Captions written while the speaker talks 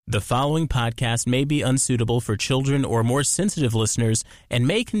The following podcast may be unsuitable for children or more sensitive listeners and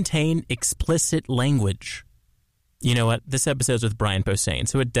may contain explicit language. You know what? This episode's with Brian Posehn,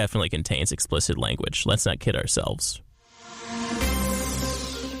 so it definitely contains explicit language. Let's not kid ourselves.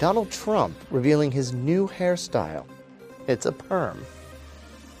 Donald Trump revealing his new hairstyle. It's a perm.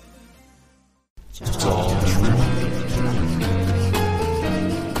 It's all true.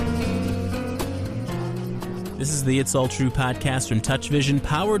 This is the It's All True podcast from Touch Vision,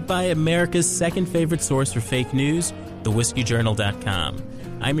 powered by America's second favorite source for fake news, thewhiskeyjournal.com.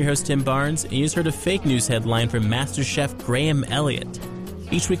 I'm your host, Tim Barnes, and you just heard a fake news headline from MasterChef Graham Elliott.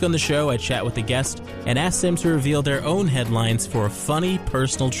 Each week on the show, I chat with a guest and ask them to reveal their own headlines for a funny,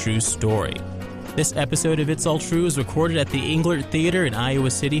 personal, true story. This episode of It's All True is recorded at the Englert Theater in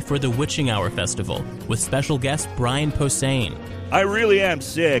Iowa City for the Witching Hour Festival, with special guest Brian Posehn. I really am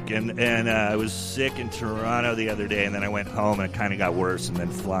sick, and I was sick in Toronto the other day, and then I went home, and it kind of got worse, and then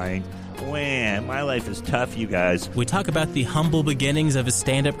flying. Man, my life is tough, you guys. We talk about the humble beginnings of his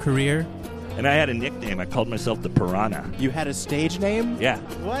stand-up career. And I had a nickname. I called myself the Piranha. You had a stage name? Yeah.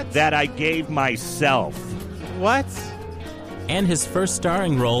 What? That I gave myself. What? And his first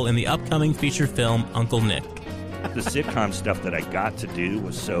starring role in the upcoming feature film, Uncle Nick. The sitcom stuff that I got to do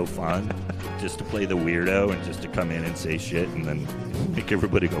was so fun. Just to play the weirdo and just to come in and say shit and then make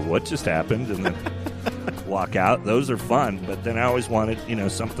everybody go, what just happened? And then walk out. Those are fun. But then I always wanted,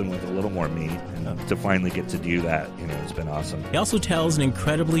 something with a little more meat. And to finally get to do that, it's been awesome. He also tells an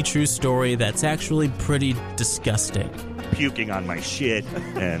incredibly true story that's actually pretty disgusting. Puking on my shit,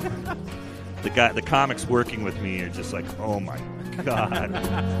 and the comics working with me are just like, oh my God.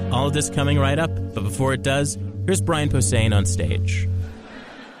 All of this coming right up, but before it does, here's Brian Posehn on stage.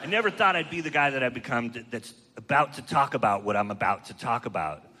 I never thought I'd be the guy that I've become that's about to talk about what I'm about to talk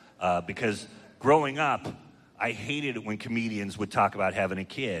about. Because growing up, I hated it when comedians would talk about having a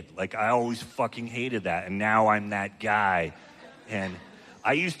kid. Like, I always fucking hated that, and now I'm that guy. And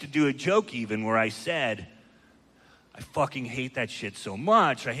I used to do a joke even where I said, I fucking hate that shit so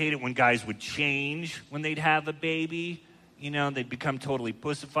much. I hate it when guys would change when they'd have a baby. They'd become totally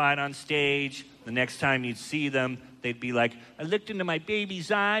pussified on stage. The next time you'd see them, they'd be like, I looked into my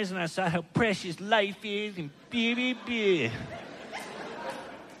baby's eyes and I saw how precious life is and baby.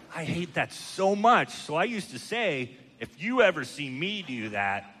 I hate that so much. So I used to say, if you ever see me do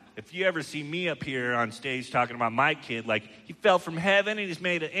that, if you ever see me up here on stage talking about my kid, like he fell from heaven and he's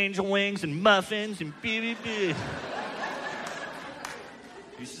made of angel wings and muffins and baby.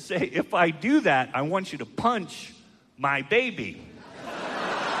 I used to say, if I do that, I want you to punch my baby.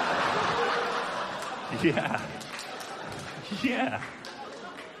 Yeah.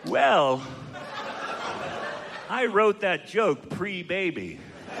 Well, I wrote that joke pre-baby.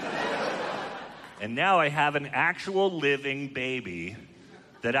 And now I have an actual living baby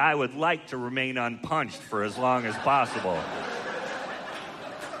that I would like to remain unpunched for as long as possible.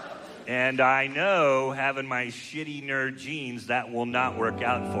 And I know, having my shitty nerd genes, that will not work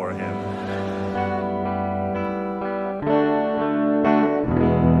out for him.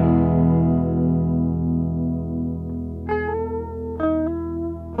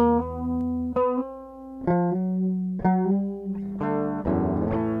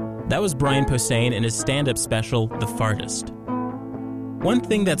 That was Brian Posehn in his stand-up special, The Fartist. One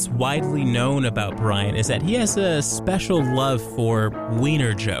thing that's widely known about Brian is that he has a special love for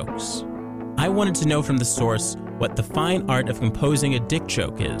wiener jokes. I wanted to know from the source what the fine art of composing a dick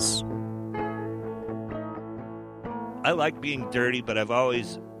joke is. I like being dirty, but I've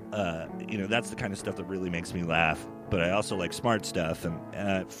always, that's the kind of stuff that really makes me laugh. But I also like smart stuff.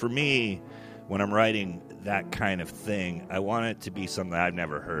 And for me, when I'm writing that kind of thing, I want it to be something I've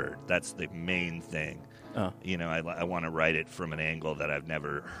never heard. That's the main thing. I want to write it from an angle that I've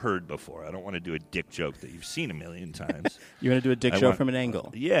never heard before. I don't want to do a dick joke that you've seen a million times. You want to do a dick joke from an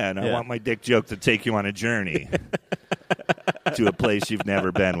angle? Yeah, and I want my dick joke to take you on a journey to a place you've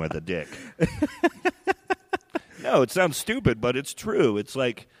never been with a dick. No, it sounds stupid, but it's true. It's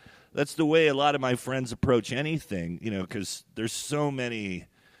like, that's the way a lot of my friends approach anything, because there's so many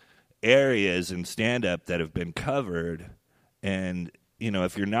areas in stand-up that have been covered, and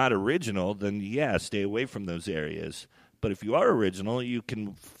if you're not original, then stay away from those areas. But if you are original, you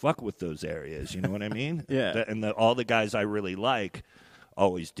can fuck with those areas. You know what I mean? Yeah. And all the guys I really like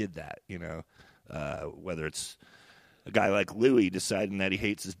always did that. Whether it's a guy like Louis deciding that he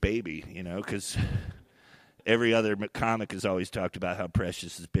hates his baby, because every other comic has always talked about how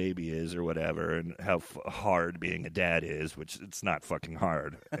precious his baby is or whatever, and how hard being a dad is, which it's not fucking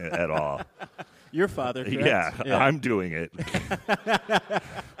hard at all. Your father, correct? Yeah, I'm doing it.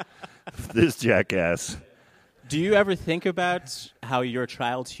 This jackass Do you ever think about how your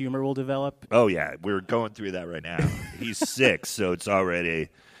child's humor will develop? Oh, yeah. We're going through that right now. He's 6, so it's already...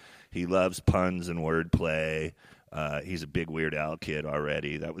 He loves puns and wordplay. He's a big Weird Al kid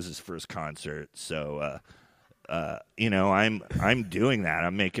already. That was his first concert. So, I'm doing that.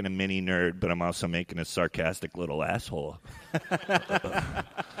 I'm making a mini nerd, but I'm also making a sarcastic little asshole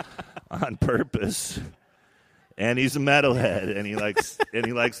on purpose. And he's a metalhead, and he likes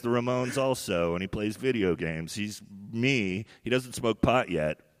the Ramones also, and he plays video games. He's me. He doesn't smoke pot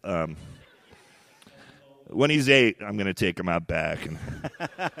yet. When he's 8, I'm going to take him out back. And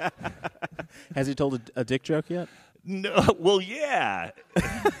Has he told a dick joke yet? No. Well, yeah.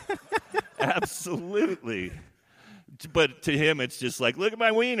 Absolutely. But to him, it's just like, look at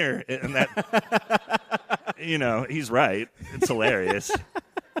my wiener. And that, he's right. It's hilarious.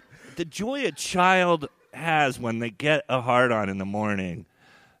 The joy a child has when they get a hard-on in the morning,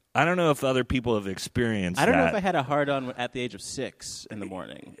 I don't know if other people have experienced that. I don't know if I had a hard-on at the age of 6 in the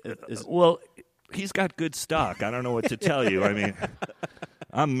morning. Well, he's got good stock. I don't know what to tell you. I mean,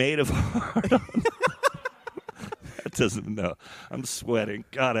 I'm made of hard-on. That doesn't know. I'm sweating.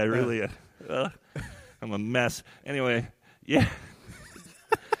 God, I really... I'm a mess. Anyway, yeah.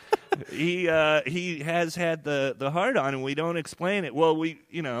 He has had the hard-on, and we don't explain it. Well, we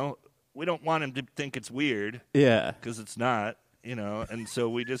don't want him to think it's weird. Yeah. Because it's not, and so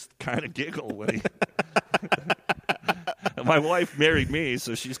we just kind of giggle when he... My wife married me,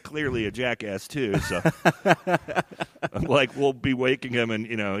 so she's clearly a jackass, too. So I'm like, we'll be waking him, and,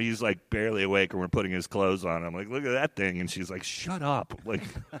 he's, like, barely awake, and we're putting his clothes on. I'm like, look at that thing. And she's like, shut up. Like,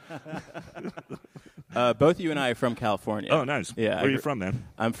 both you and I are from California. Oh, nice. Yeah. Where are you from, man?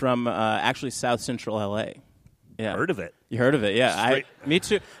 I'm from, actually, South Central L.A. Yeah. Heard of it. You heard of it, yeah. Me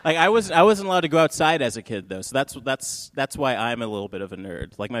too. Like I wasn't allowed to go outside as a kid though, so that's why I'm a little bit of a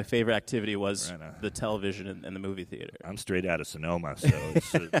nerd. Like my favorite activity was the television and the movie theater. I'm straight out of Sonoma, so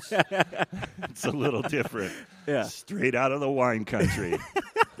it's a little different. Yeah, straight out of the wine country.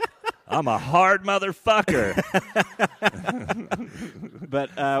 I'm a hard motherfucker.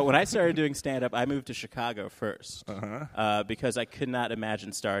 But when I started doing stand-up, I moved to Chicago first because I could not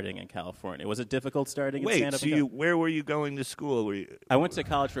imagine starting in California. Was it difficult starting in stand-up? Wait, so where were you going to school? I went to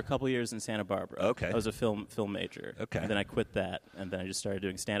college for a couple years in Santa Barbara. Okay. I was a film major. Okay. And then I quit that, and then I just started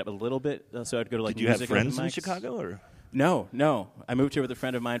doing stand-up a little bit, so I'd go to like Did you music have friends open in mics. Chicago? Or? No. I moved here with a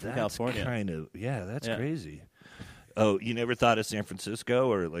friend of mine from California. That's crazy. Oh, you never thought of San Francisco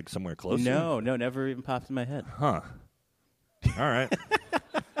or like somewhere closer? No, never even popped in my head. Huh. All right.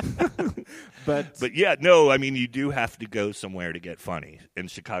 But yeah, no, I mean, you do have to go somewhere to get funny, and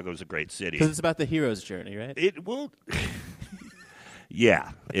Chicago's a great city. Because it's about the hero's journey, right? It will.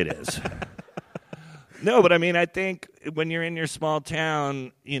 Yeah, it is. No, but I mean, I think when you're in your small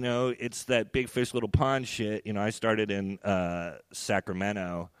town, it's that big fish, little pond shit. I started in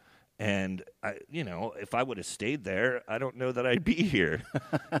Sacramento. And, if I would have stayed there, I don't know that I'd be here.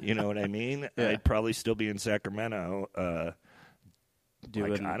 You know what I mean? Yeah. I'd probably still be in Sacramento. I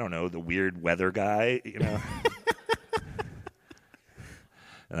don't know, the weird weather guy,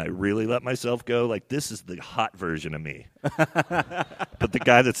 And I really let myself go. Like, this is the hot version of me. But the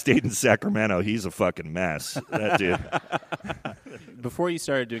guy that stayed in Sacramento, he's a fucking mess. That dude. Before you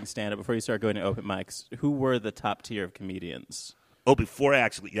started doing stand-up, before you started going to open mics, who were the top tier of comedians? Oh, before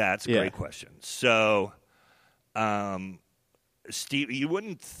that's a great question. So, Steve,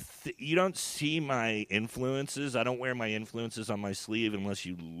 you don't see my influences. I don't wear my influences on my sleeve unless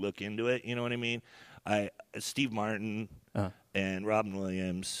you look into it. You know what I mean? Steve Martin and Robin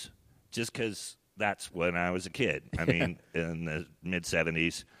Williams, just because that's when I was a kid. I mean, in the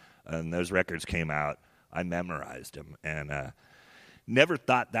mid-'70s, and those records came out, I memorized them, and never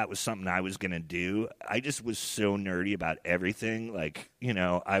thought that was something I was going to do. I just was so nerdy about everything. Like,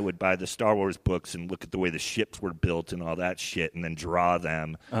 I would buy the Star Wars books and look at the way the ships were built and all that shit and then draw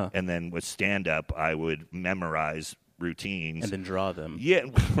them. And then with stand-up, I would memorize routines. And then draw them. Yeah,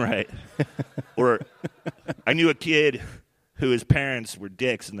 right. Or I knew a kid who his parents were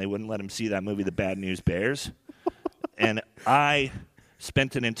dicks and they wouldn't let him see that movie, The Bad News Bears. And I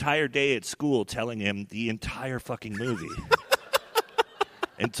spent an entire day at school telling him the entire fucking movie.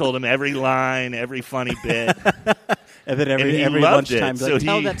 And told him every line, every funny bit. And then every lunchtime, so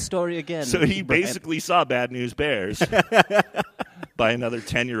tell that story again. So he basically saw Bad News Bears by another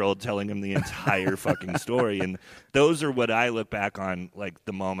 10-year-old telling him the entire fucking story. And those are what I look back on, like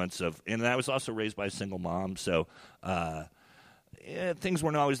the moments of. And I was also raised by a single mom, so things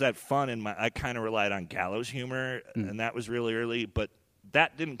weren't always that fun. And I kind of relied on gallows humor, and that was really early. But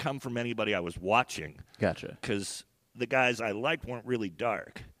that didn't come from anybody I was watching. Gotcha. Because the guys I liked weren't really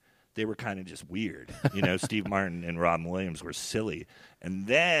dark. they were kind of just weird. You know, Steve Martin and Robin Williams were silly. And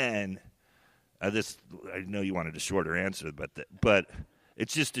then, I know you wanted a shorter answer, but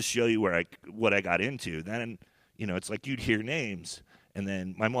it's just to show you what I got into. Then, you know, it's like you'd hear names. And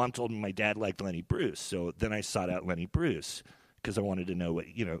then my mom told me my dad liked Lenny Bruce. So then I sought out Lenny Bruce because I wanted to know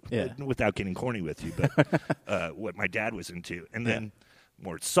what, you know, without getting corny with you, but what my dad was into. And then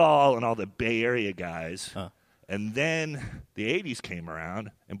Mort Saul and all the Bay Area guys. And then the 80s came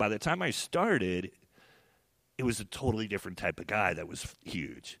around, and by the time I started, it was a totally different type of guy that was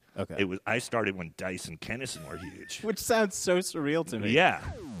huge. Okay. I started when Dice and Kennison were huge. Which sounds so surreal to me. Yeah.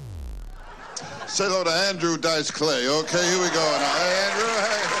 Say hello to Andrew Dice Clay. Okay, here we go now. Hey, Andrew.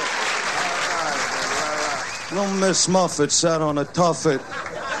 Hey. Little Miss Muffet sat on a tuffet,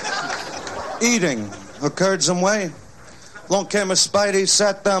 eating her curds and whey. Long came a Spidey,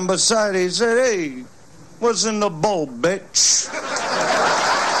 sat down beside he said, hey, what's in the bowl, bitch?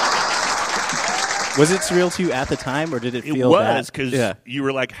 Was it surreal to you at the time, or did it feel bad? It was, because you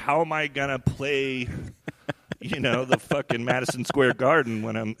were like, how am I going to play, you know, the fucking Madison Square Garden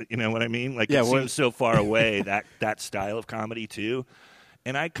when I'm, you know what I mean? Like, it seems so far away, that style of comedy, too.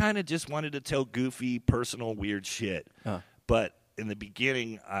 And I kind of just wanted to tell goofy, personal, weird shit. But in the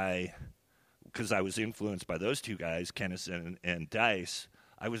beginning, because I was influenced by those two guys, Kennison and Dice,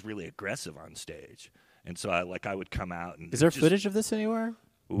 I was really aggressive on stage. And so I would come out and... Is there footage of this anywhere?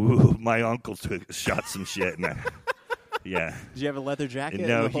 Ooh, my uncle shot some shit. Yeah. Did you have a leather jacket?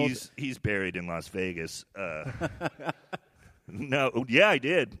 No, he's buried in Las Vegas. No, yeah, I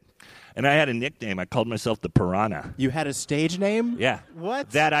did. And I had a nickname. I called myself the Piranha. You had a stage name? Yeah.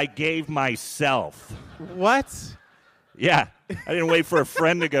 What? That I gave myself. What? Yeah. I didn't wait for a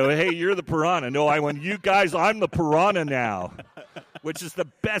friend to go, hey, you're the Piranha. No, I went, you guys, I'm the Piranha now. Which is the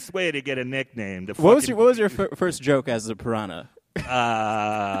best way to get a nickname. What was your first joke as the Piranha?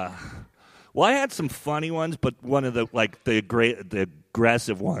 Well, I had some funny ones, but one of the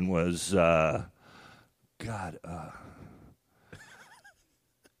aggressive one was, yeah,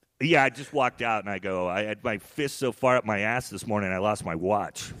 I just walked out and I go, I had my fist so far up my ass this morning I lost my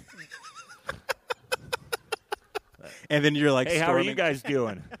watch. And then you're like, hey, how are you guys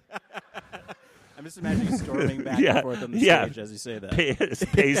doing? I'm just imagining you storming back and forth on the stage as you say that.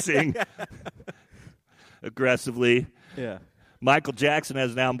 Pacing aggressively. Yeah. Michael Jackson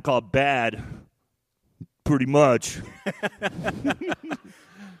has an album called Bad. Pretty much. Why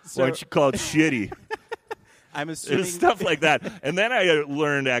don't you call it Shitty? I'm assuming stuff like that. And then I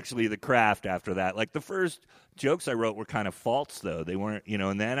learned actually the craft after that. Like the first jokes I wrote were kind of false though. They weren't, you know,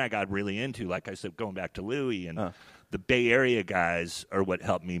 and then I got really into, like I said, going back to Louis and the Bay Area guys are what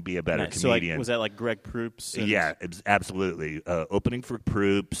helped me be a better comedian. So was that like Greg Proops? Yeah, absolutely. Opening for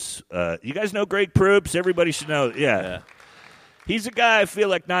Proops. You guys know Greg Proops? Everybody should know. Yeah. He's a guy I feel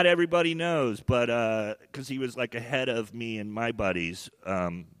like not everybody knows, but because he was like ahead of me and my buddies.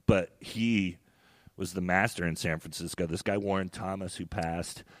 But he was the master in San Francisco. This guy, Warren Thomas, who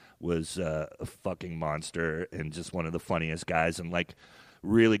passed, was a fucking monster and just one of the funniest guys and like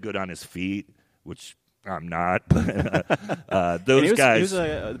really good on his feet, which I'm not. But those guys. He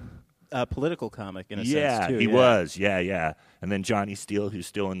was a political comic in a sense, too. Yeah, he was. Yeah. And then Johnny Steele, who's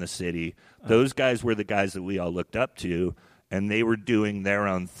still in the city. Those guys were the guys that we all looked up to. And they were doing their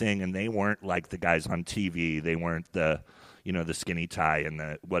own thing, and they weren't like the guys on TV. They weren't the skinny tie and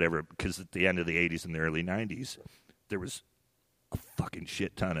the whatever. Because at the end of the 80s and the early 90s, there was a fucking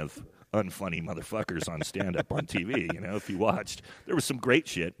shit ton of unfunny motherfuckers on stand-up on TV. You know, if you watched, there was some great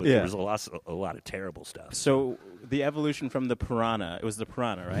shit, but there was a lot of terrible stuff. So the evolution from the Piranha, it was the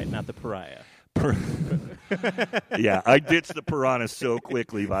Piranha, right? Not the Pariah. Yeah, I ditched the Piranha so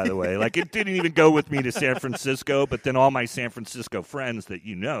quickly, by the way. Like, it didn't even go with me to San Francisco, but then all my San Francisco friends that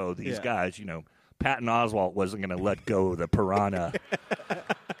you know, these guys, you know, Patton Oswalt wasn't going to let go of the Piranha.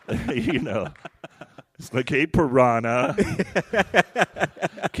 You know. It's like, hey, Piranha,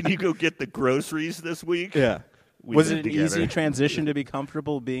 can you go get the groceries this week? Yeah. Was it an easy transition to be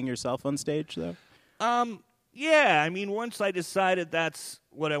comfortable being yourself on stage, though? Yeah, I mean, once I decided that's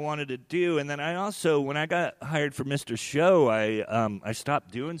what I wanted to do, and then I also, when I got hired for Mr. Show, I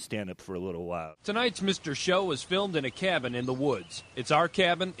stopped doing stand-up for a little while. Tonight's Mr. Show was filmed in a cabin in the woods. It's our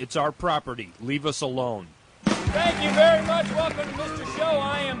cabin, it's our property. Leave us alone. Thank you very much. Welcome to Mr. Show.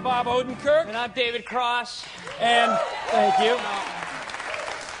 I am Bob Odenkirk. And I'm David Cross. And thank you.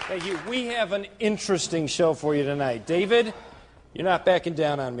 Thank you. We have an interesting show for you tonight. David, you're not backing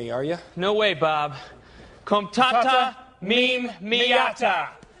down on me, are you? No way, Bob. Comtata meme miata.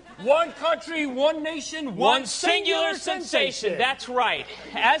 One country, one nation, One singular sensation. That's right.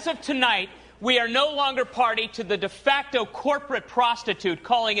 As of tonight, we are no longer party to the de facto corporate prostitute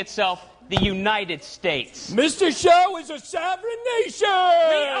calling itself the United States. Mr. Show is a sovereign nation! We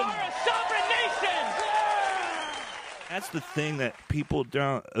are a sovereign nation! That's the thing that people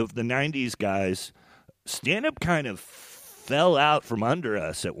don't, of the 90s guys, stand-up kind of fell out from under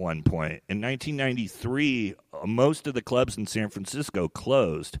us at one point. In 1993, most of the clubs in San Francisco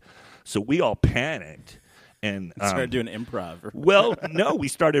closed, so we all panicked. And started doing improv. Well, no, we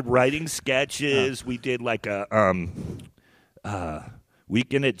started writing sketches. We did like a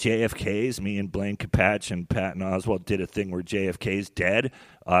weekend at JFK's. Me and Blaine Capatch and Patton Oswalt did a thing where JFK's dead.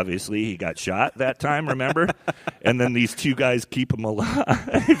 Obviously, he got shot that time, remember? And then these two guys keep him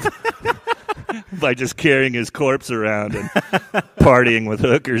alive by just carrying his corpse around and partying with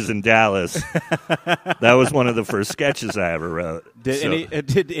hookers in Dallas. That was one of the first sketches I ever wrote.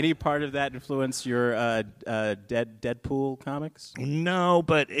 Did any part of that influence your Deadpool comics? No,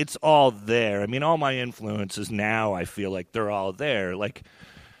 but it's all there. I mean, all my influences now, I feel like they're all there. Like,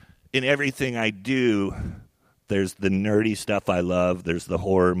 in everything I do, there's the nerdy stuff I love. There's the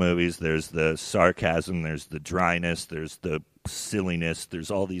horror movies. There's the sarcasm. There's the dryness. There's the silliness.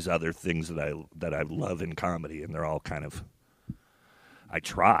 There's all these other things that I love in comedy, and they're all kind of. I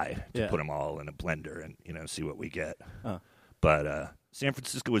try to put them all in a blender and see what we get. But San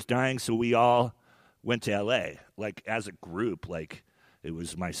Francisco was dying, so we all went to L.A. like as a group. Like it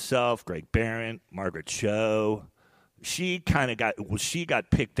was myself, Greg Barron, Margaret Cho. She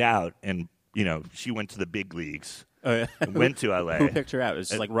got picked out and. She went to the big leagues. Oh, yeah. Went to L.A. Who picked her out? It was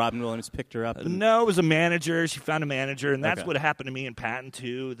just like Robin Williams picked her up? No, it was a manager. She found a manager, and that's what happened to me in Patton,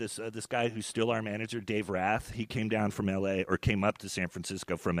 too. This guy who's still our manager, Dave Rath, he came down from L.A., or came up to San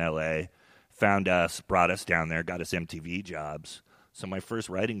Francisco from L.A., found us, brought us down there, got us MTV jobs. So my first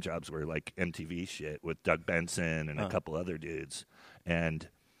writing jobs were like MTV shit with Doug Benson and a couple other dudes. And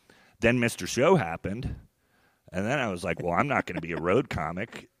then Mr. Show happened. And then I was like, well, I'm not going to be a road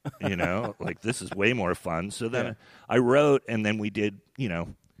comic, like this is way more fun. So then I wrote, and then we did,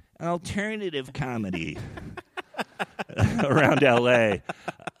 alternative comedy around L.A.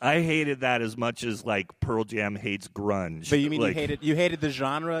 I hated that as much as like Pearl Jam hates grunge. But you mean you hated the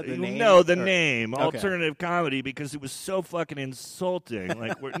genre, the name? No, the name, alternative comedy, because it was so fucking insulting.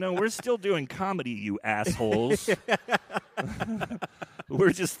 Like, we're still doing comedy, you assholes.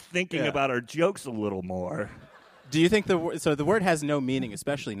 We're just thinking about our jokes a little more. Do you think the word has no meaning,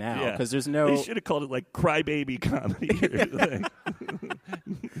 especially now, because there's no? They should have called it like crybaby comedy.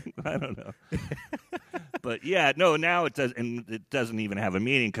 I don't know, but now it does, and it doesn't even have a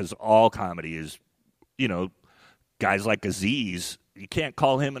meaning because all comedy is, guys like Aziz. You can't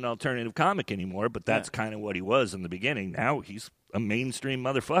call him an alternative comic anymore, but that's kind of what he was in the beginning. Now he's a mainstream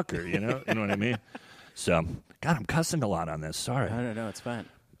motherfucker. You know what I mean? So, God, I'm cussing a lot on this. Sorry. I don't know. It's fine.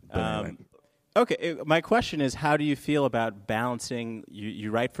 Anyway. Okay, my question is, how do you feel about balancing?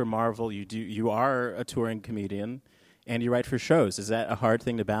 You write for Marvel, you are a touring comedian, and you write for shows. Is that a hard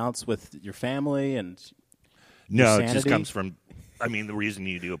thing to balance with your family and? No, it just comes from. I mean, the reason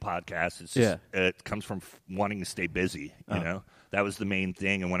you do a podcast is just, it comes from wanting to stay busy. You know, that was the main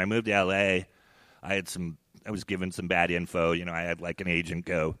thing. And when I moved to LA, I was given some bad info. I had like an agent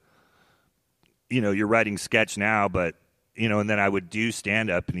go, you're writing sketch now, but. And then I would do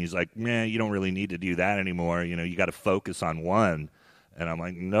stand-up, and he's like, man, you don't really need to do that anymore. You got to focus on one. And I'm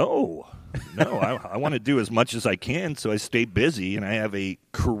like, no, I want to do as much as I can so I stay busy and I have a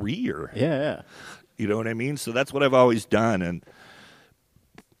career. Yeah. You know what I mean? So that's what I've always done. And,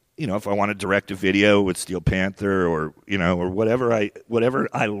 if I want to direct a video with Steel Panther or whatever I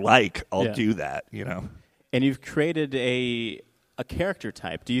like, I'll do that, And you've created a character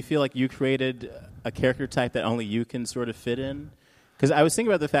type. Do you feel like you created a character type that only you can sort of fit in? Because I was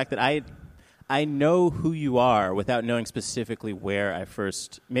thinking about the fact that I know who you are without knowing specifically where I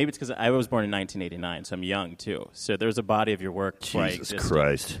first. Maybe it's because I was born in 1989, so I'm young too. So there's a body of your work. Jesus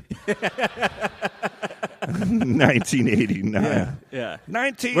Christ. 1989. Yeah.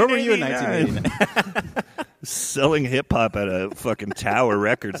 1989. Where were you in 1989? Selling hip hop at a fucking Tower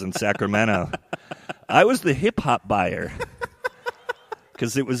Records in Sacramento. I was the hip hop buyer.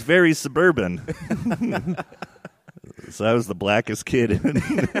 Because it was very suburban. So I was the blackest kid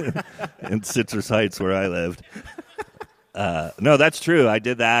in Citrus Heights where I lived. No, that's true. I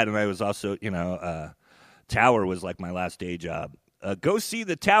did that, and I was also, Tower was like my last day job. Go see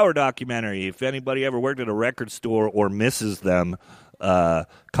the Tower documentary. If anybody ever worked at a record store or misses them,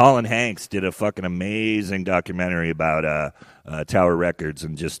 Colin Hanks did a fucking amazing documentary about Tower Records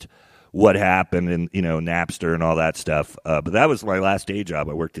and just what happened and, Napster and all that stuff. But that was my last day job.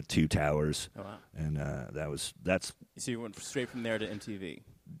 I worked at 2 Towers. Oh, wow. And that's... So you went straight from there to MTV?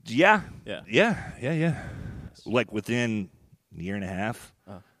 Yeah. Yeah. Like within a year and a half,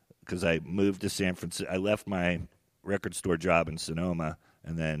 because I moved to San Francisco. I left my record store job in Sonoma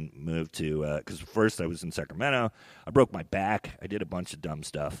and then moved to, because first I was in Sacramento. I broke my back. I did a bunch of dumb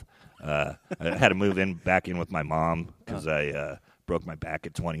stuff. I had to move back in with my mom because I broke my back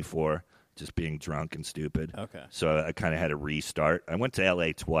at 24, just being drunk and stupid. Okay. So I kind of had to restart. I went to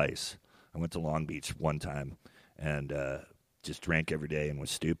L.A. twice. I went to Long Beach one time and just drank every day and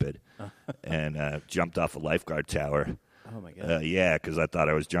was stupid and jumped off a lifeguard tower. Oh, my God. Yeah, because I thought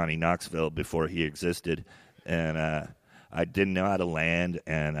I was Johnny Knoxville before he existed. And I didn't know how to land,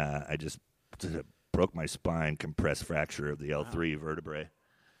 and I just broke my spine, compressed fracture of the L3 vertebrae.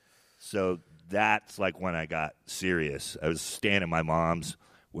 So that's like when I got serious. I was staying at my mom's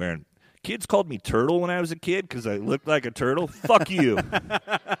wearing – kids called me Turtle when I was a kid because I looked like a turtle. Fuck you.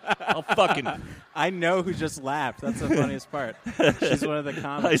 I'll fucking – I know who just laughed. That's the funniest part. She's one of the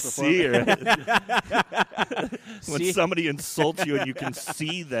comics. I see her. When somebody insults you and you can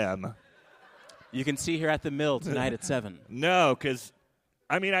see them. You can see her at the mill tonight at 7. No, because,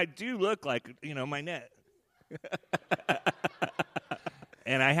 I mean, I do look like, my net.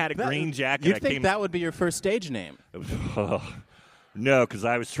 And I had a green jacket. You'd think that would be your first stage name. No, because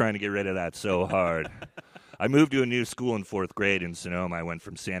I was trying to get rid of that so hard. I moved to a new school in 4th grade in Sonoma. I went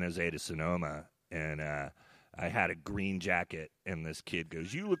from San Jose to Sonoma, and I had a green jacket, and this kid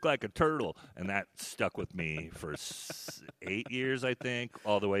goes, "You look like a turtle," and that stuck with me for 8 years, I think,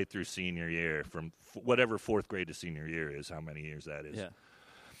 all the way through senior year, from whatever 4th grade to senior year is, how many years that is. Yeah.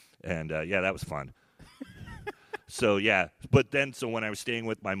 And, that was fun. So, yeah, but then, so when I was staying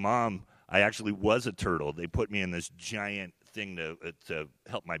with my mom, I actually was a turtle. They put me in this giant thing to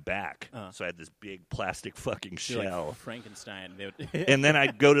help my back. So I had this big plastic fucking shell. Like Frankenstein. And then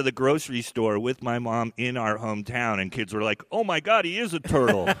I'd go to the grocery store with my mom in our hometown, and kids were like, "Oh, my God, he is a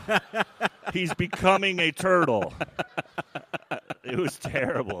turtle. He's becoming a turtle." It was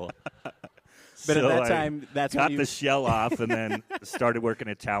terrible. But so at that time, that's got when the shell off, and then started working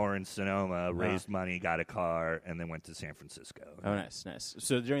at Tower in Sonoma, raised money, got a car, and then went to San Francisco. Oh, nice.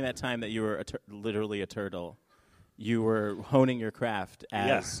 So during that time that you were literally a turtle, you were honing your craft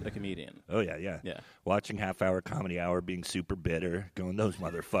as a comedian. Oh, yeah. Watching Half Hour Comedy Hour, being super bitter, going, "Those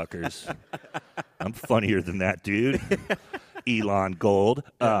motherfuckers. I'm funnier than that dude." Elon Gold.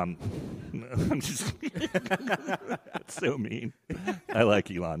 I'm just that's so mean. I like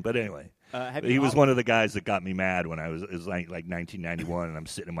Elon, but anyway. He was one of the guys that got me mad when it was like 1991, and I'm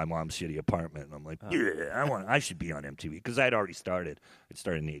sitting in my mom's shitty apartment, and I'm like, I should be on MTV, because I'd already started. It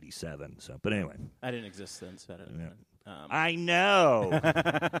started in '87. So, but anyway, I didn't exist then, so I don't know. I know.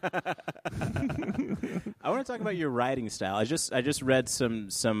 I want to talk about your writing style. I just read some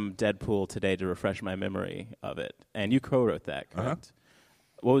Deadpool today to refresh my memory of it, and you co-wrote that, correct?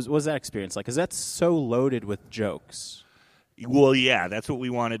 What was that experience like? Because that's so loaded with jokes. Well, yeah, that's what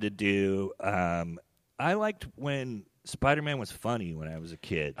we wanted to do. I liked when Spider-Man was funny when I was a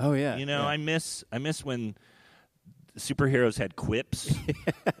kid. Oh yeah, I miss when superheroes had quips.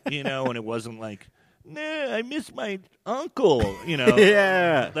 And it wasn't like, "Nah, I miss my uncle."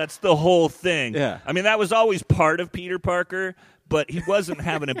 Yeah, that's the whole thing. Yeah, I mean that was always part of Peter Parker, but he wasn't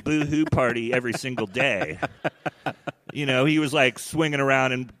having a boo-hoo party every single day. He was like swinging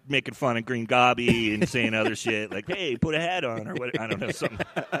around and making fun of Green Gobby and saying other shit like, "Hey, put a hat on," or what. I don't know, something.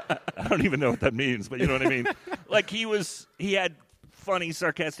 I don't even know what that means, but you know what I mean. Like he had funny,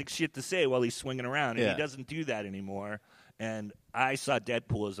 sarcastic shit to say while he's swinging around, and he doesn't do that anymore. And I saw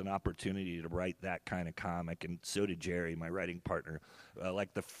Deadpool as an opportunity to write that kind of comic, and so did Jerry, my writing partner.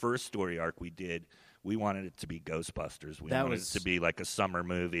 Like the first story arc we did, we wanted it to be Ghostbusters. We wanted it to be like a summer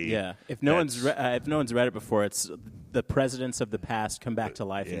movie. Yeah. If no one's read it before, it's the presidents of the past come back to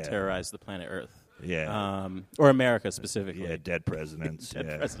life and terrorize the planet Earth. Yeah. Or America specifically. Yeah, dead presidents.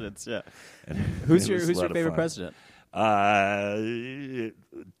 Dead presidents, yeah. And who's your favorite president?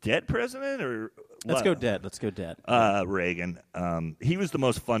 Dead president or Let's go dead. Reagan. He was the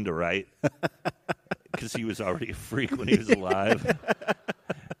most fun to write because he was already a freak when he was alive.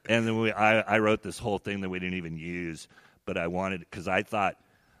 And then I wrote this whole thing that we didn't even use, but I wanted, because I thought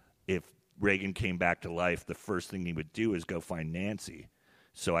if Reagan came back to life, the first thing he would do is go find Nancy.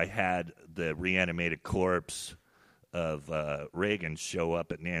 So I had the reanimated corpse of Reagan show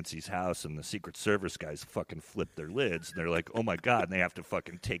up at Nancy's house, and the Secret Service guys fucking flip their lids. And they're like, "Oh my God," and they have to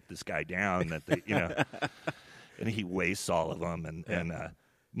fucking take this guy down. That they, and he wastes all of them. And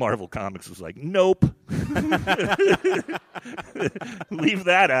Marvel Comics was like, "Nope, leave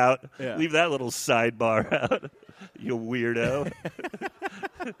that out. Yeah. Leave that little sidebar out, you weirdo."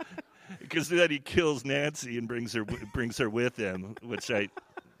 Because then he kills Nancy and brings her with him, which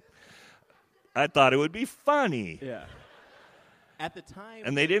I thought it would be funny. Yeah. At the time...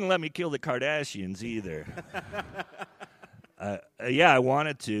 And they didn't let me kill the Kardashians either. Yeah, I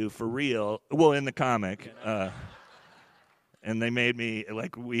wanted to, for real. Well, in the comic. And they made me,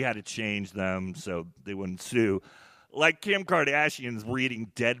 like, we had to change them so they wouldn't sue. Like Kim Kardashian's reading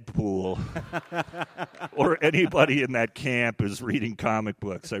Deadpool. Or anybody in that camp is reading comic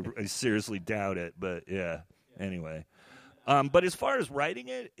books. I seriously doubt it, but yeah. Anyway. But as far as writing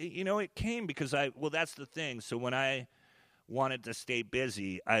it, it came because that's the thing. So when I wanted to stay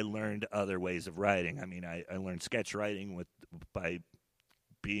busy, I learned other ways of writing. I mean, I learned sketch writing by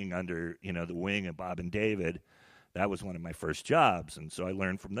being under, the wing of Bob and David. That was one of my first jobs, and so I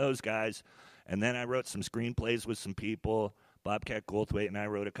learned from those guys. And then I wrote some screenplays with some people. Bobcat Goldthwait and I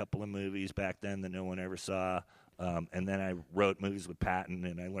wrote a couple of movies back then that no one ever saw. And then I wrote movies with Patton,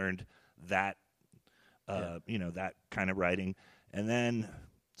 and I learned that, that kind of writing. And then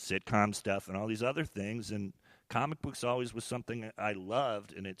sitcom stuff and all these other things. And comic books always was something I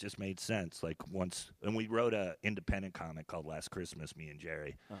loved, and it just made sense. Like and we wrote an independent comic called Last Christmas, me and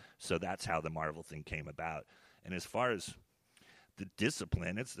Jerry. So that's how the Marvel thing came about. And as far as the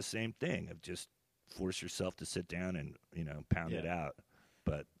discipline, it's the same thing of just force yourself to sit down and, pound it out.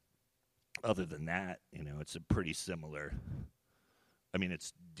 But other than that, it's a pretty similar. I mean,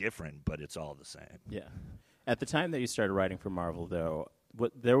 it's different, but it's all the same. Yeah. At the time that you started writing for Marvel, though,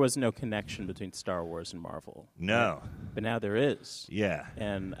 there was no connection between Star Wars and Marvel. No. Right? But now there is. Yeah.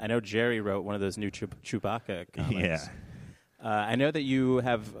 And I know Jerry wrote one of those new Chewbacca comics. Yeah. I know that you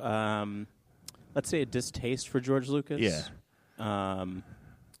have, let's say, a distaste for George Lucas. Yeah.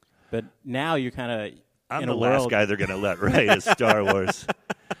 But now you're kind of I'm the last guy they're going to let write a Star Wars.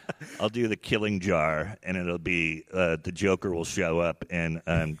 I'll do the Killing Jar, and it'll be the Joker will show up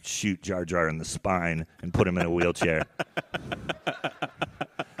and shoot Jar Jar in the spine and put him in a wheelchair.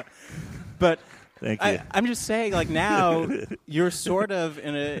 But thank you. I'm just saying, like, now you're sort of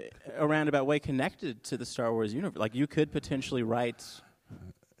in a roundabout way connected to the Star Wars universe. Like, you could potentially co-write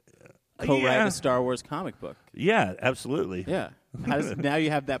a Star Wars comic book. Yeah, absolutely. Yeah. Now you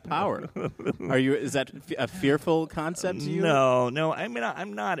have that power. Is that a fearful concept to you? No. I mean,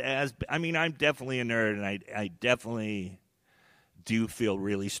 I'm not as. I mean, I'm definitely a nerd, and I definitely do feel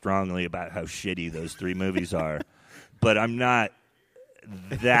really strongly about how shitty those three movies are. But I'm not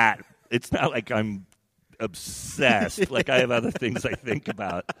that. It's not like I'm obsessed. Like I have other things I think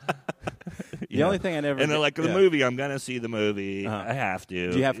about. The only thing I never... And they're like, the movie, I'm going to see the movie. I have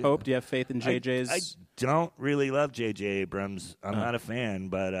to. Do you have hope? Do you have faith in JJ's? I don't really love J.J. Abrams. I'm not a fan,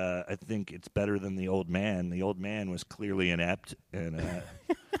 but I think it's better than The Old Man. The Old Man was clearly inept and,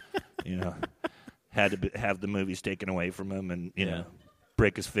 had to have the movies taken away from him and,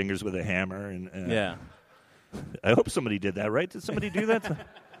 break his fingers with a hammer. And I hope somebody did that, right? Did somebody do that?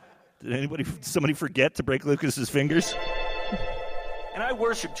 Did somebody forget to break Lucas's fingers? And I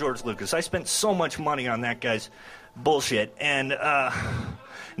worship George Lucas. I spent so much money on that guy's bullshit. And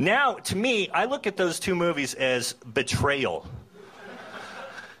now, to me, I look at those two movies as betrayal.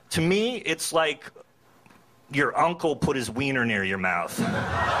 To me, it's like your uncle put his wiener near your mouth.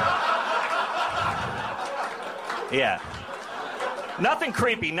 Yeah. Nothing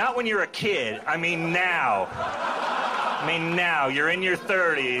creepy, not when you're a kid. I mean, now. You're in your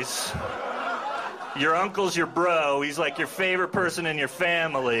 30s. Your uncle's your bro. He's like your favorite person in your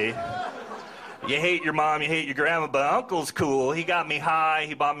family. You hate your mom, you hate your grandma, but uncle's cool. He got me high.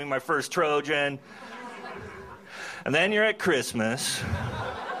 He bought me my first Trojan. And then you're at Christmas.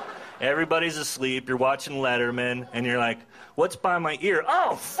 Everybody's asleep. You're watching Letterman, and you're like, what's by my ear?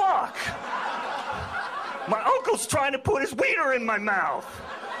 Oh, fuck! My uncle's trying to put his wiener in my mouth.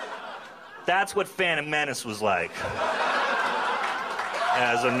 That's what Phantom Menace was like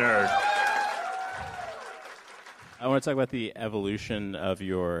as a nerd. I want to talk about the evolution of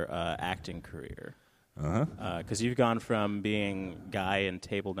your acting career. Because you've gone from being guy in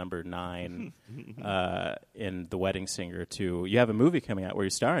table number 9 in The Wedding Singer to you have a movie coming out where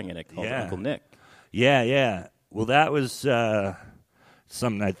you're starring in it called Uncle Nick. Yeah. Well, that was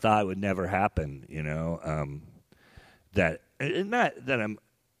something I thought would never happen,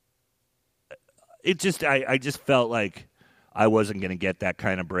 I just felt like I wasn't going to get that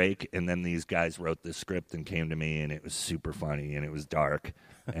kind of break, and then these guys wrote this script and came to me, and it was super funny, and it was dark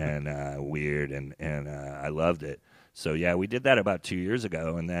and weird, and I loved it. So, yeah, we did that about 2 years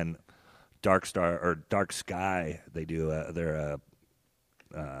ago, and then Dark Sky, they do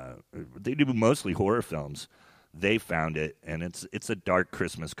they do mostly horror films. They found it, and it's a dark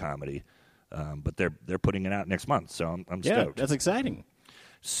Christmas comedy, but they're putting it out next month, so I'm stoked. Yeah, that's exciting.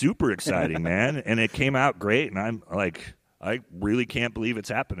 Super exciting, man, and it came out great, and I'm like... I really can't believe it's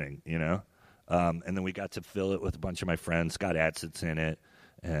happening, And then we got to fill it with a bunch of my friends. Scott Adsett's in it,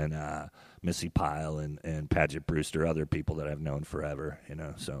 and Missy Pyle and Paget Brewster, other people that I've known forever.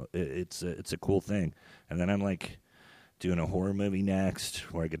 So it's a cool thing. And then I'm like doing a horror movie next,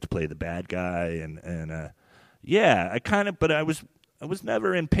 where I get to play the bad guy, but I was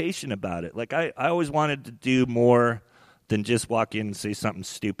never impatient about it. Like I always wanted to do more than just walk in and say something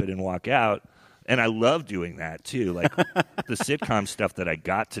stupid and walk out. And I love doing that, too. Like, the sitcom stuff that I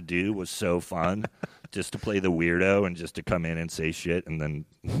got to do was so fun, just to play the weirdo and just to come in and say shit and then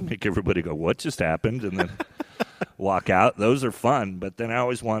make everybody go, what just happened? And then walk out. Those are fun. But then I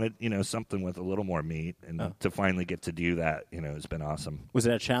always wanted, something with a little more meat. And to finally get to do that, has been awesome. Was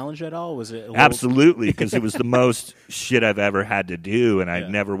it a challenge at all? Was it Absolutely, because it was the most shit I've ever had to do. And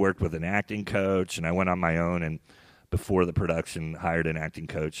I'd never worked with an acting coach. And I went on my own and before the production, hired an acting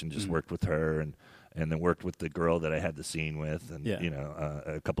coach and just worked with her, and then worked with the girl that I had the scene with, and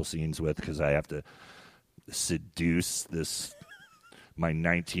a couple scenes with, because I have to seduce my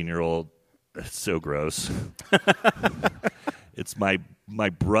 19-year-old. It's so gross. It's my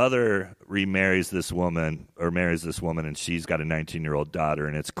brother marries this woman, and she's got a 19-year-old daughter,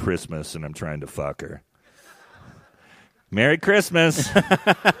 and it's Christmas, and I'm trying to fuck her. Merry Christmas.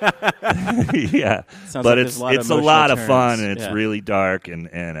 Yeah. Sounds but like it's a lot of fun, and it's really dark, and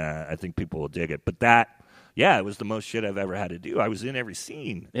I think people will dig it. But it was the most shit I've ever had to do. I was in every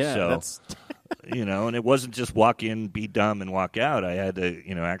scene. Yeah, so, that's... and it wasn't just walk in, be dumb, and walk out. I had to,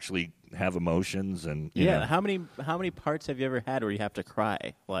 actually have emotions and you know. How many parts have you ever had where you have to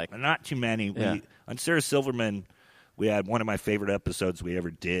cry? Like, not too many. On Sarah Silverman, we had one of my favorite episodes we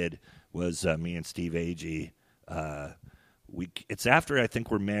ever did was me and Steve Agee. It's after I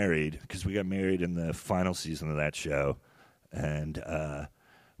think we're married, because we got married in the final season of that show, and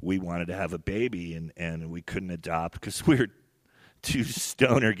we wanted to have a baby, and we couldn't adopt because we were two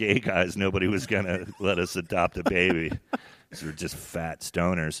stoner gay guys. Nobody was going to let us adopt a baby because we're just fat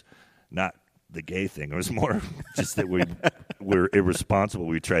stoners. Not the gay thing. It was more just that we're irresponsible.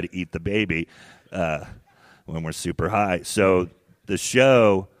 We try to eat the baby when we're super high. So the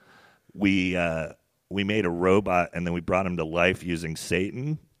show, we made a robot, and then we brought him to life using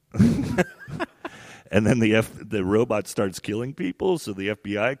Satan. And then the robot starts killing people, so the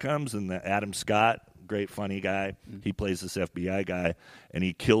FBI comes, and Adam Scott, great funny guy, he plays this FBI guy, and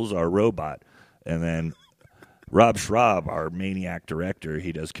he kills our robot. And then Rob Schraub, our maniac director,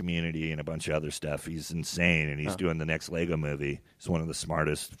 he does Community and a bunch of other stuff. He's insane, and he's doing the next Lego movie. He's one of the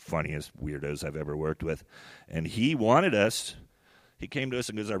smartest, funniest weirdos I've ever worked with. And he wanted us, he came to us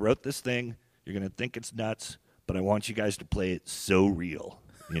and goes, I wrote this thing. You're going to think it's nuts, but I want you guys to play it so real,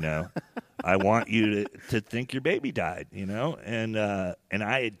 I want you to think your baby died, And I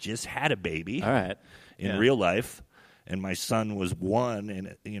had just had a baby in real life, and my son was 1,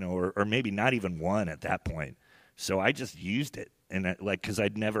 and or maybe not even 1 at that point. So I just used it, and because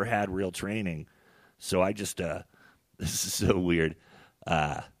I'd never had real training. So I just this is so weird.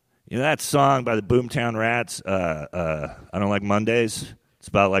 That song by the Boomtown Rats, I Don't Like Mondays. It's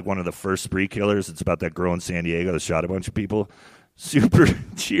about like one of the first spree killers. It's about that girl in San Diego that shot a bunch of people. Super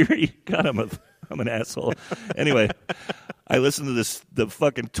cheery. God, I'm an asshole. Anyway, I listened to the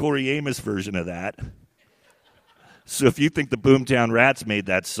fucking Tori Amos version of that. So if you think the Boomtown Rats made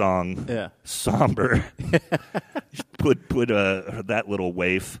that song somber, put that little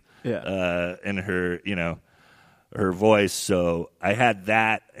waif in her, her voice. So I had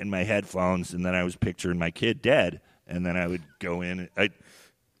that in my headphones, and then I was picturing my kid dead, and then I would go in. It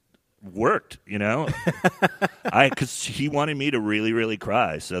worked, because he wanted me to really, really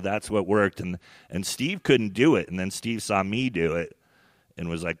cry. So that's what worked, and Steve couldn't do it, and then Steve saw me do it. And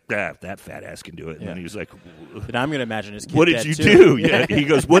was like, that fat ass can do it. And then he was like, but I'm going to imagine his kid what did you too. do? Yeah. He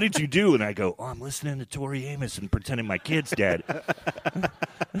goes, what did you do? And I go, I'm listening to Tori Amos and pretending my kid's dead.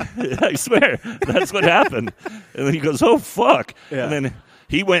 I swear, that's what happened. And then he goes, oh, fuck. Yeah. And then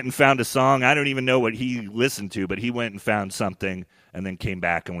he went and found a song. I don't even know what he listened to, but he went and found something and then came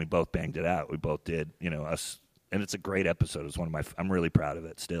back, and we both banged it out. We both did, us. And it's a great episode. It's one of my, I'm really proud of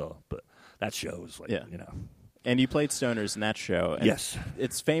it still. But that show was like, And you played stoners in that show. And yes.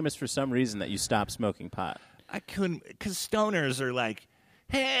 It's famous for some reason that you stopped smoking pot. I couldn't, because stoners are like,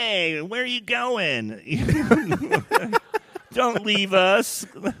 hey, where are you going? Don't leave us.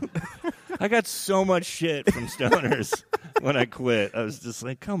 I got so much shit from stoners when I quit. I was just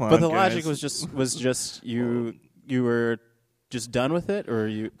like, come on, but the guys. logic was just you were just done with it, or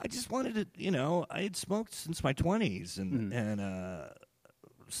you? I just wanted to, I had smoked since my 20s, and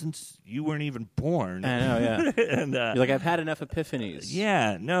since you weren't even born. I know, yeah. And you're like, I've had enough epiphanies.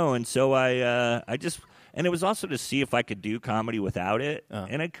 Yeah, no, and so I just, And it was also to see if I could do comedy without it,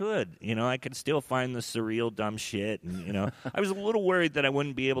 and I could. I could still find the surreal, dumb shit, and I was a little worried that I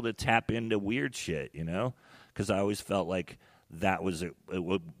wouldn't be able to tap into weird shit, because I always felt like that was a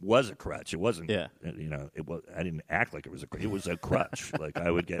crutch. It wasn't. Yeah. It was. I didn't act like it was a crutch. Like I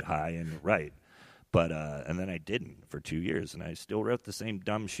would get high and write, but and then I didn't for 2 years, and I still wrote the same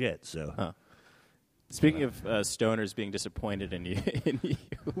dumb shit. So. Speaking of stoners being disappointed in you,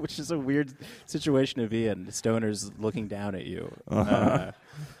 which is a weird situation to be in, stoners looking down at you.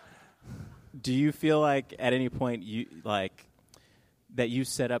 Do you feel like at any point that you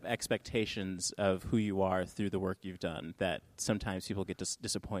set up expectations of who you are through the work you've done that sometimes people get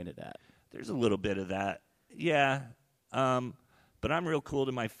disappointed at? There's a little bit of that, yeah. But I'm real cool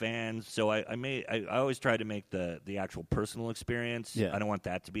to my fans, so I always try to make the actual personal experience. Yeah. I don't want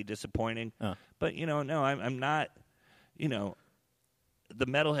that to be disappointing. But no, I'm not. The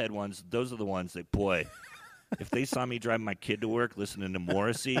metalhead ones, those are the ones that, boy, if they saw me driving my kid to work listening to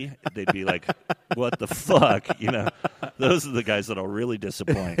Morrissey, they'd be like, "What the fuck?" Those are the guys that'll really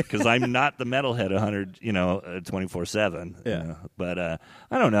disappoint because I'm not the metalhead 24/7. Yeah. But I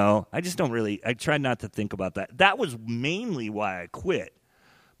don't know. I just don't really. I try not to think about that. That was mainly why I quit,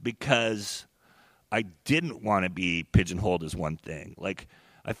 because I didn't want to be pigeonholed as one thing. Like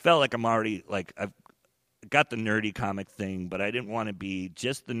I felt like I'm already I've got the nerdy comic thing, but I didn't want to be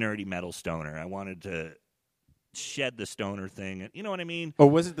just the nerdy metal stoner. I wanted to shed the stoner thing. You know what I mean? Or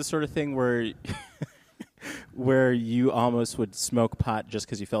was it the sort of thing where where you almost would smoke pot just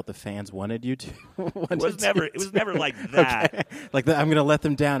because you felt the fans wanted you to? It was never like that. Okay. Like I'm going to let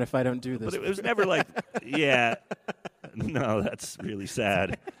them down if I don't do this. But it was never like, yeah. No, that's really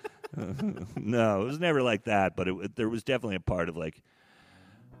sad. No, it was never like that. But there was definitely a part of like,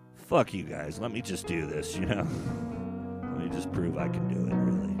 fuck you guys. Let me just do this. Let me just prove I can do it.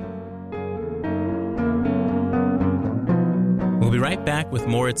 Really. We'll be right back with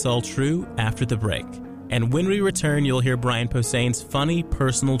more It's All True after the break. And when we return, you'll hear Brian Posehn's funny,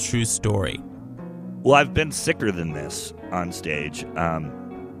 personal, true story. Well, I've been sicker than this on stage.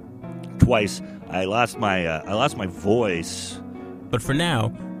 Twice. I lost my voice. But for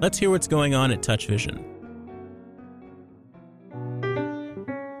now, let's hear what's going on at Touch Vision.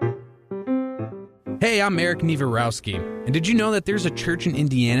 Hey, I'm Eric Niewarowski, and did you know that there's a church in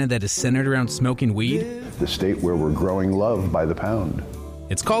Indiana that is centered around smoking weed? The state where we're growing love by the pound.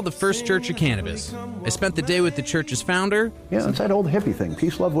 It's called the First Church of Cannabis. I spent the day with the church's founder. Yeah, it's that old hippie thing,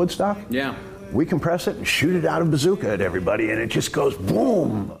 Peace, Love, Woodstock. Yeah. We compress it and shoot it out of bazooka at everybody, and it just goes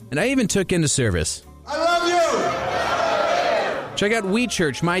boom. And I even took into service. I love you! Check out We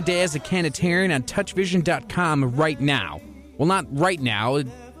Church, My Day as a Canitarian on touchvision.com right now. Well, not right now.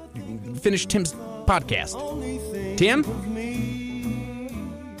 Finish Tim's podcast. Tim?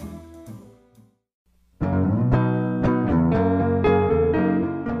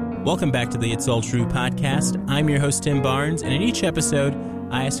 Welcome back to the It's All True podcast. I'm your host, Tim Barnes, and in each episode,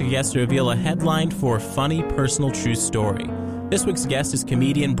 I ask a guest to reveal a headline for a funny, personal, true story. This week's guest is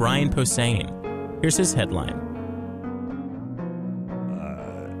comedian Brian Posehn. Here's his headline.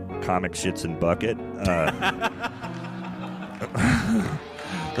 Comic shits in bucket.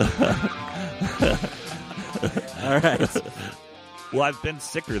 All right. Well, I've been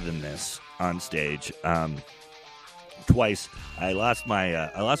sicker than this on stage. Twice. I lost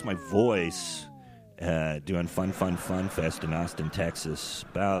my voice doing Fun Fest in Austin, Texas,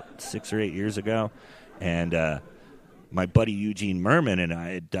 about 6 or 8 years ago, and my buddy Eugene Merman and I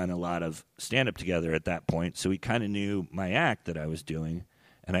had done a lot of stand-up together at that point, so he kind of knew my act that I was doing,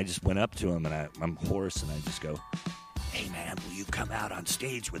 and I just went up to him, and I'm hoarse, and I just go, "Hey, man, will you come out on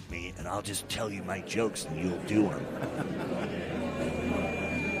stage with me, and I'll just tell you my jokes, and you'll do them."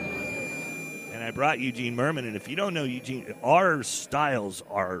 And I brought Eugene Merman, and if you don't know Eugene, our styles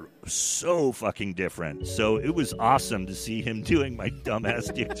are so fucking different. So it was awesome to see him doing my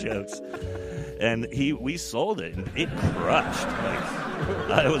dumbass dick jokes. And we sold it, and it crushed.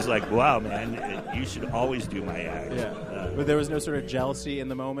 I was like, wow, man, you should always do my act. Yeah. But there was no sort of jealousy in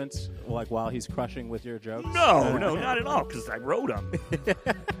the moment, like while he's crushing with your jokes? No, not at all, because I wrote them.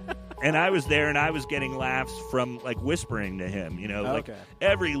 And I was there, and I was getting laughs from, like, whispering to him, like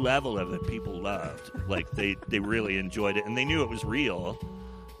every level of it people loved. Like, they really enjoyed it, and they knew it was real,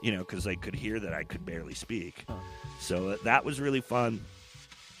 because they could hear that I could barely speak. Huh. So that was really fun.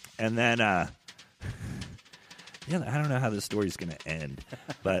 And then, I don't know how this story's going to end,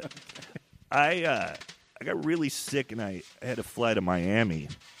 but I got really sick, and I had to fly to Miami.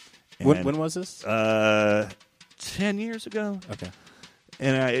 When was this? 10 years ago. Okay.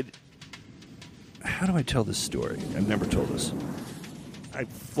 And how do I tell this story? I've never told this. I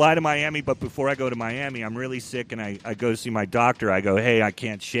fly to Miami, but before I go to Miami, I'm really sick, and I go see my doctor. I go, hey, I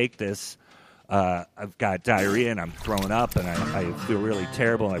can't shake this. I've got diarrhea, and I'm throwing up, and I feel really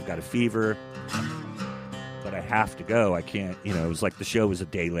terrible. I've got a fever, but I have to go. I can't, it was like the show was a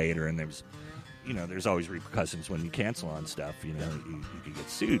day later, and there's always repercussions when you cancel on stuff. You could get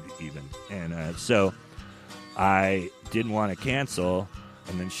sued even. And so I didn't want to cancel.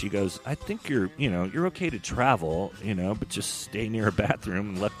 And then she goes, I think you're okay to travel, but just stay near a bathroom.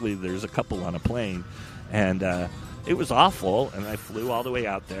 And luckily there's a couple on a plane. And it was awful. And I flew all the way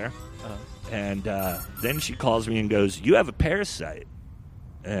out there. And then she calls me and goes, you have a parasite.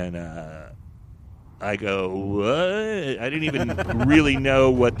 And I go, what? I didn't even really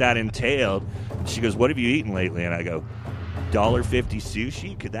know what that entailed. She goes, what have you eaten lately? And I go, $1.50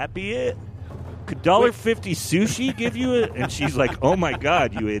 sushi? Could that be it? Could $1.50 sushi give you it? And she's like, oh my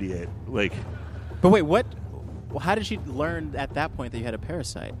God, you idiot. Like, but wait, what? How did she learn at that point that you had a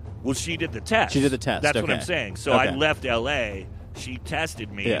parasite? Well, she did the test. She did the test. That's okay. what I'm saying. So I left L.A., she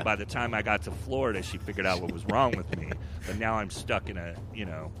tested me, and by the time I got to Florida, she figured out what was wrong with me. But now I'm stuck in a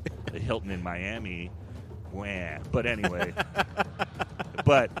Hilton in Miami. Wah. But anyway,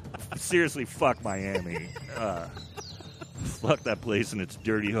 but seriously, fuck Miami. Fuck that place and its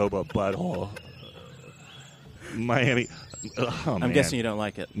dirty hobo butthole. Miami. Oh, I'm guessing you don't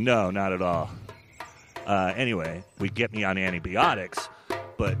like it. No, not at all. Anyway, we get me on antibiotics,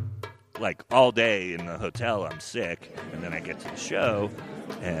 but like all day in the hotel, I'm sick, and then I get to the show,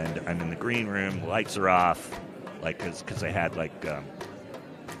 and I'm in the green room, lights are off, like because I had like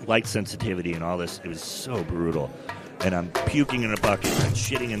light sensitivity and all this. It was so brutal, and I'm puking in a bucket and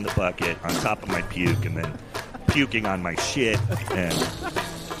shitting in the bucket on top of my puke, and then puking on my shit, and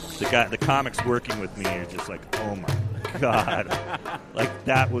the comics working with me are just like, oh my God. Like,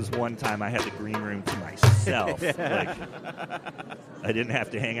 that was one time I had the green room to myself. Like, I didn't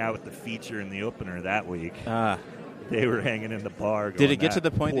have to hang out with the feature and the opener that week. They were hanging in the bar going, did it get to the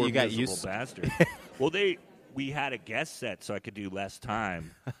point that you got used bastard. Well, we had a guest set so I could do less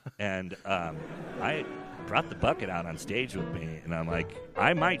time, and I brought the bucket out on stage with me, and I'm like,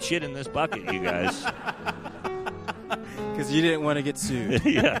 I might shit in this bucket, you guys. Because you didn't want to get sued.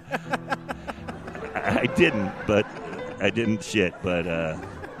 Yeah. I didn't, but I didn't shit, but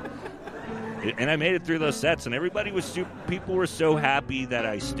and I made it through those sets, and everybody was people were so happy that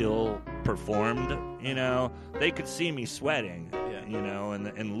I still performed, They could see me sweating,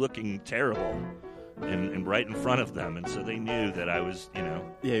 and looking terrible and right in front of them, and so they knew that I was, Yeah,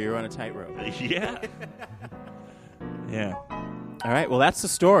 you were on a tightrope. Yeah. Yeah. All right, well, that's the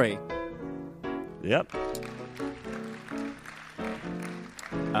story. Yep.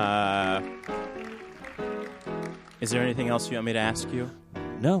 Is there anything else you want me to ask you?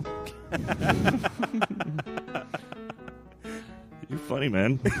 No. You're funny,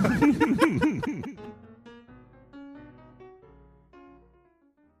 man.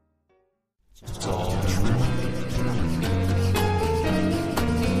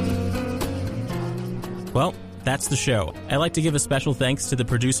 Well, that's the show. I'd like to give a special thanks to the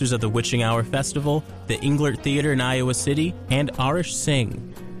producers of the Witching Hour Festival, the Englert Theater in Iowa City, and Arish Singh.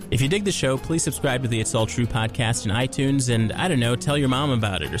 If you dig the show, please subscribe to the It's All True podcast in iTunes and, I don't know, tell your mom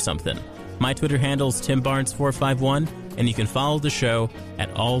about it or something. My Twitter handle is TimBarnes451, and you can follow the show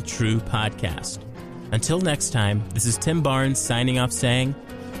at All True Podcast. Until next time, this is Tim Barnes signing off saying,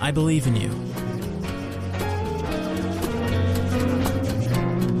 I believe in you.